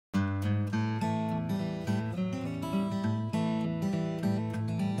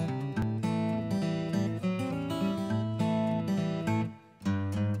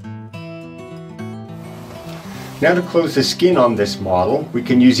Now to close the skin on this model, we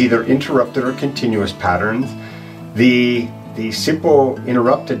can use either interrupted or continuous patterns. The simple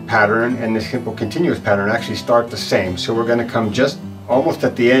interrupted pattern and the simple continuous pattern actually start the same. So we're going to come just almost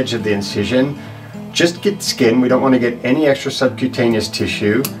at the edge of the incision, just get skin. We don't want to get any extra subcutaneous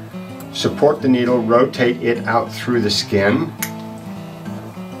tissue. Support the needle, rotate it out through the skin.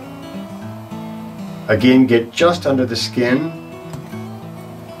 Again, get just under the skin.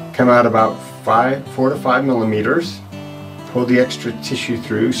 Come out about 4 to 5 millimeters. Pull the extra tissue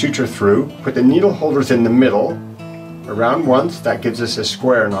through, suture through. Put the needle holders in the middle, around once. That gives us a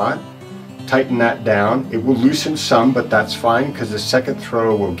square knot. Tighten that down. It will loosen some, but that's fine because the second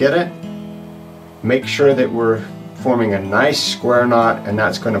throw will get it. Make sure that we're forming a nice square knot, and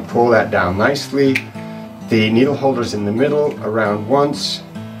that's going to pull that down nicely. The needle holders in the middle, around once.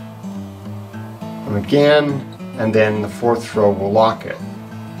 And again, and then the fourth throw will lock it.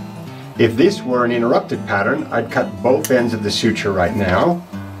 If this were an interrupted pattern, I'd cut both ends of the suture right now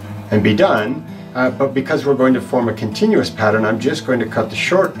and be done. But because we're going to form a continuous pattern, I'm just going to cut the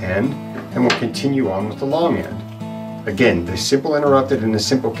short end and we'll continue on with the long end. Again, the simple interrupted and the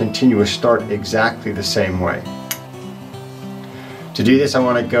simple continuous start exactly the same way. To do this, I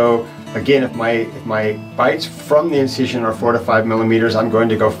want to go, again, if my bites from the incision are 4 to 5 millimeters, I'm going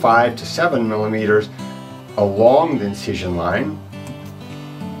to go 5 to 7 millimeters along the incision line.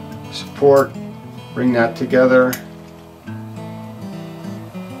 Support, bring that together.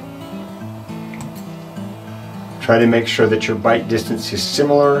 Try to make sure that your bite distance is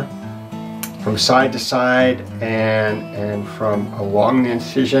similar from side to side and from along the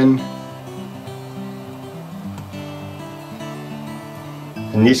incision.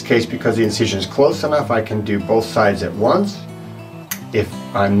 In this case, because the incision is close enough, I can do both sides at once. If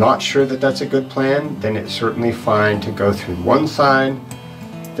I'm not sure that that's a good plan, then it's certainly fine to go through one side,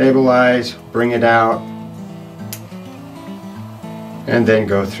 stabilize, bring it out, and then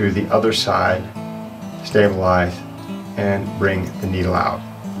go through the other side, stabilize, and bring the needle out.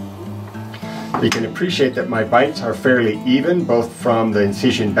 You can appreciate that my bites are fairly even, both from the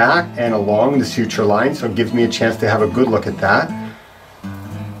incision back and along the suture line, so it gives me a chance to have a good look at that.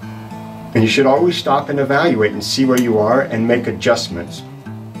 And you should always stop and evaluate and see where you are and make adjustments.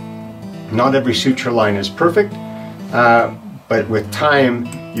 Not every suture line is perfect, but with time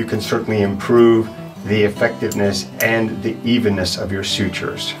you can certainly improve the effectiveness and the evenness of your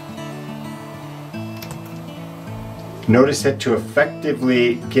sutures. Notice that to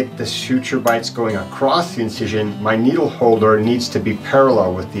effectively get the suture bites going across the incision, my needle holder needs to be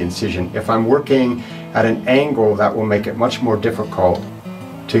parallel with the incision. If I'm working at an angle, that will make it much more difficult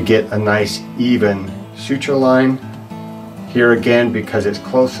to get a nice even suture line. Here again, because it's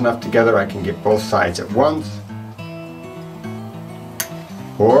close enough together, I can get both sides at once.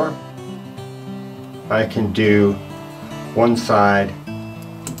 Or I can do one side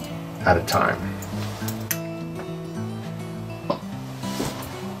at a time.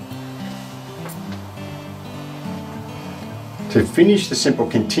 To finish the simple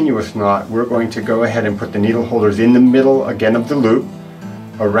continuous knot, we're going to go ahead and put the needle holders in the middle again of the loop,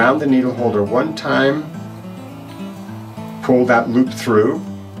 around the needle holder one time, pull that loop through,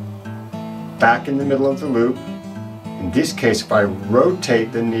 back in the middle of the loop. In this case, if I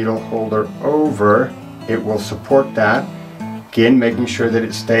rotate the needle holder over, it will support that. Again, making sure that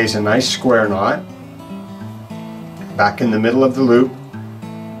it stays a nice square knot. Back in the middle of the loop,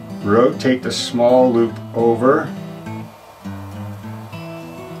 rotate the small loop over,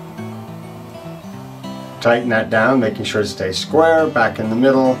 tighten that down, making sure it stays square, back in the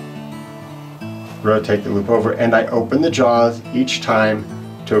middle, rotate the loop over, and I open the jaws each time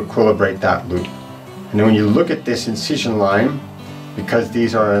to equilibrate that loop. And then when you look at this incision line, because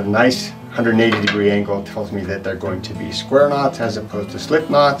these are a nice 180-degree angle, it tells me that they're going to be square knots as opposed to slip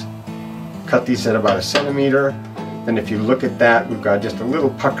knots. Cut these at about 1 centimeter. Then if you look at that, we've got just a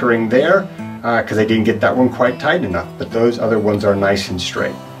little puckering there because I didn't get that one quite tight enough, but those other ones are nice and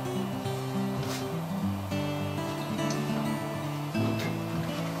straight.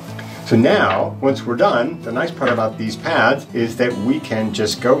 So now, once we're done, the nice part about these pads is that we can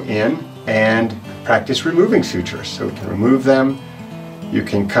just go in and practice removing sutures. So we can remove them. You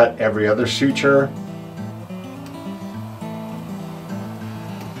can cut every other suture.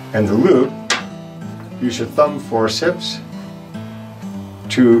 And the loop, use your thumb forceps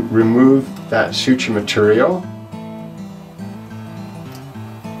to remove that suture material.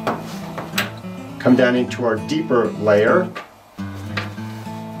 Come down into our deeper layer.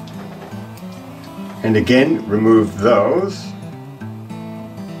 And again, remove those.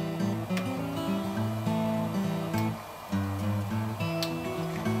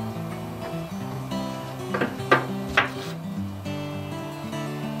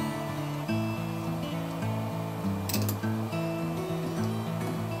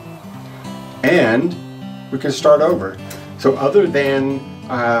 and we can start over. So other than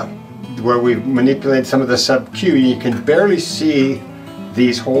where we've manipulated some of the sub-Q, you can barely see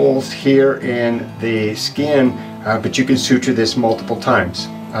these holes here in the skin, but you can suture this multiple times.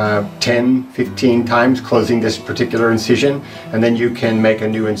 10, 15 times, closing this particular incision, and then you can make a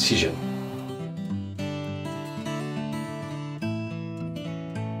new incision.